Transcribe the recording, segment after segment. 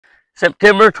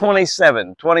September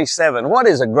 27. What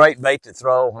is a great bait to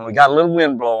throw when we got a little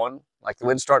wind blowing, like the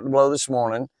wind's starting to blow this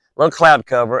morning, a little cloud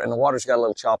cover, and the water's got a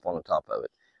little chop on the top of it.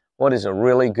 What is a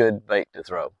really good bait to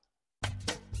throw?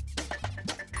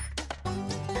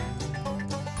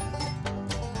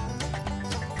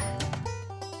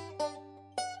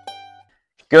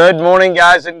 Good morning,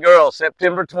 guys and girls.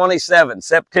 September 27.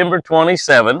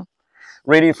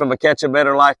 Reading from a Catch a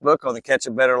Better Life book on the Catch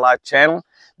a Better Life channel.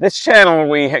 This channel,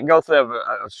 we go through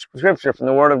a scripture from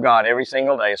the Word of God every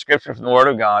single day, a scripture from the Word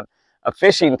of God, a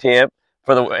fishing tip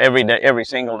for every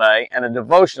single day, and a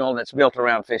devotional that's built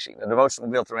around fishing.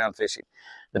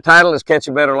 The title is Catch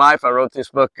a Better Life. I wrote this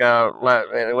book,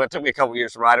 it took me a couple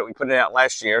years to write it. We put it out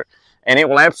last year, and it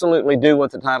will absolutely do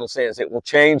what the title says. It will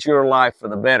change your life for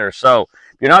the better. So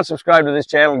if you're not subscribed to this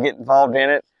channel, get involved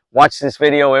in it. Watch this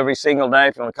video every single day.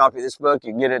 If you want a copy of this book,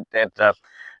 you can get it at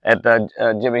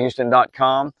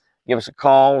jimmyhouston.com. Give us a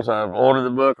call, order the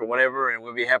book or whatever, and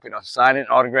we'll be happy to sign it,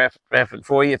 autograph it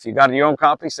for you. If you got your own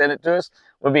copy, send it to us.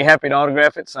 We'll be happy to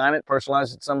autograph it, sign it,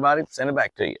 personalize it to somebody, send it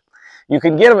back to you. You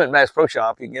can get them at Bass Pro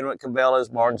Shop. You can get them at Cabela's,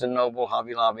 Barnes & Noble,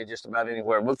 Hobby Lobby, just about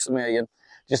anywhere. Books A Million,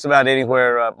 just about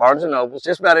anywhere. Barnes & Noble's,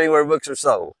 just about anywhere books are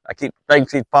sold.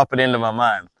 Things keep popping into my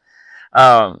mind.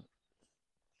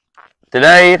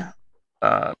 Today,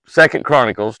 2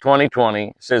 Chronicles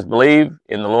 20:20 says, "Believe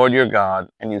in the Lord your God,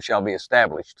 and you shall be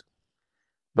established.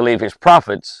 Believe his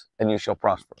prophets, and you shall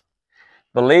prosper."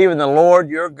 Believe in the Lord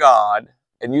your God,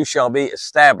 and you shall be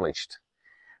established.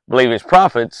 Believe his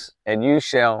prophets, and you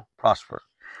shall prosper.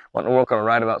 What in the world can I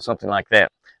write about something like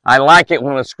that? I like it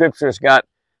when the scripture's got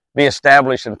be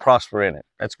established and prosper in it.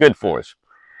 That's good for us.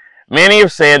 Many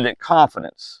have said that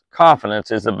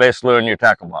confidence is the best lure in your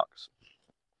tackle box.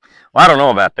 Well, I don't know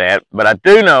about that, but I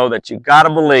do know that you got to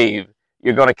believe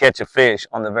you're going to catch a fish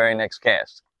on the very next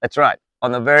cast. That's right,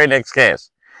 on the very next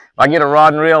cast. If I get a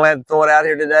rod and reel and throw it out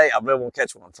here today, I'll be able to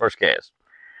catch one on the first cast.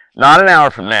 Not an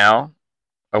hour from now,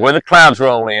 or when the clouds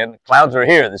roll in. The clouds are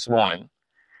here this morning,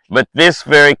 but this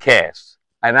very cast.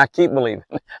 And I keep believing.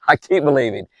 I keep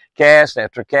believing. Cast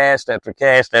after cast after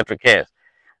cast after cast.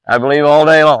 I believe all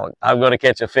day long I'm going to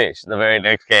catch a fish the very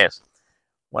next cast.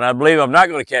 When I believe I'm not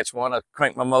going to catch one, I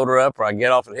crank my motor up, or I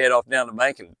get off and head off down the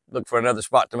bank and look for another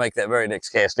spot to make that very next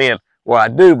cast in, where I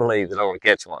do believe that I'm going to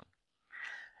catch one.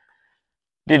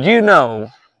 Did you know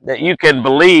that you can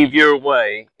believe your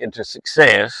way into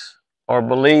success or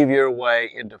believe your way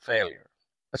into failure?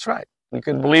 That's right. You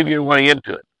can believe your way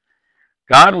into it.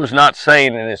 God was not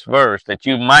saying in this verse that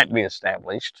you might be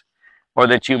established or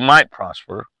that you might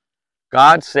prosper.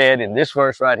 God said in this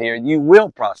verse right here, you will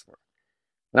prosper.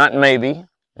 Not maybe,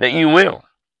 that you will.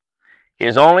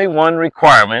 His only one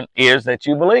requirement is that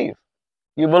you believe.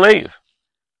 You believe.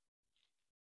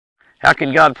 How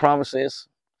can God promise this?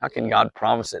 How can God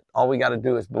promise it? All we got to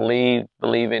do is believe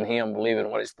in him, believe in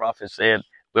what his prophet said,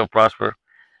 we'll prosper.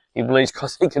 He believes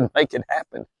because he can make it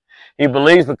happen. He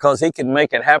believes because he can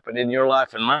make it happen in your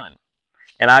life and mine.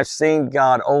 And I've seen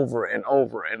God over and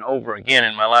over and over again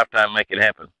in my lifetime make it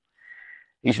happen.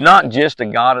 He's not just a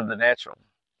God of the natural.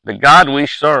 The God we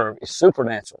serve is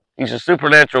supernatural. He's a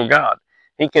supernatural God.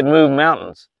 He can move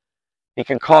mountains. He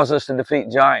can cause us to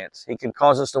defeat giants. He can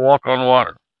cause us to walk on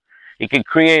water. He can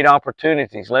create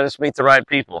opportunities. Let us meet the right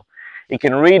people. He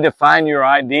can redefine your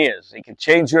ideas. He can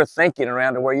change your thinking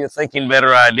around to where you're thinking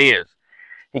better ideas.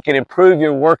 He can improve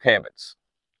your work habits.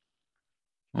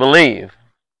 Believe,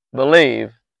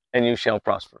 and you shall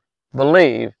prosper.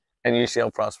 Believe, and you shall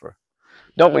prosper.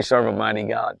 Don't we serve a mighty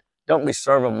God? Don't we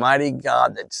serve a mighty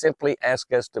God that simply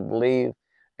asks us to believe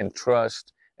and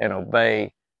trust and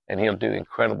obey, and he'll do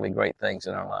incredibly great things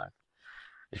in our life.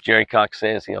 As Jerry Cox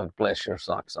says, he'll bless your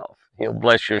socks off. He'll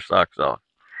bless your socks off.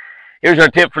 Here's our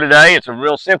tip for today. It's a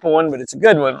real simple one, but it's a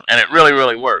good one, and it really,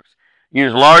 really works.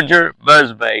 Use larger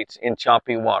buzz baits in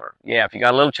choppy water. Yeah, if you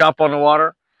got a little chop on the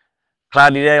water,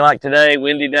 cloudy day like today,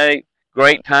 windy day,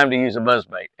 great time to use a buzz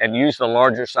bait. And use the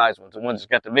larger size ones, the ones that's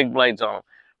got the big blades on them.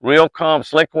 Real calm,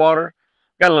 slick water.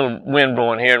 Got a little wind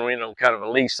blowing here, and kind of a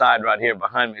lee side right here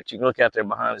behind me. But you can look out there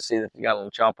behind and see that you got a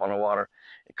little chop on the water.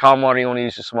 In calm water, you want to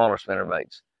use the smaller spinner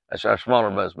baits. That's our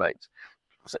smaller buzz baits.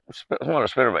 Smaller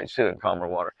spinner baits too in calmer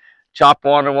water. Chop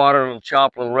water, a little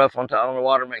chop, a little rough on top of the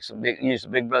water. Use the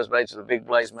big buzz baits with the big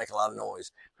blades, make a lot of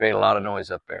noise. Create a lot of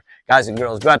noise up there. Guys and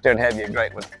girls, go out there and have you a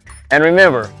great one. And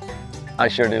remember, I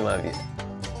sure do love you.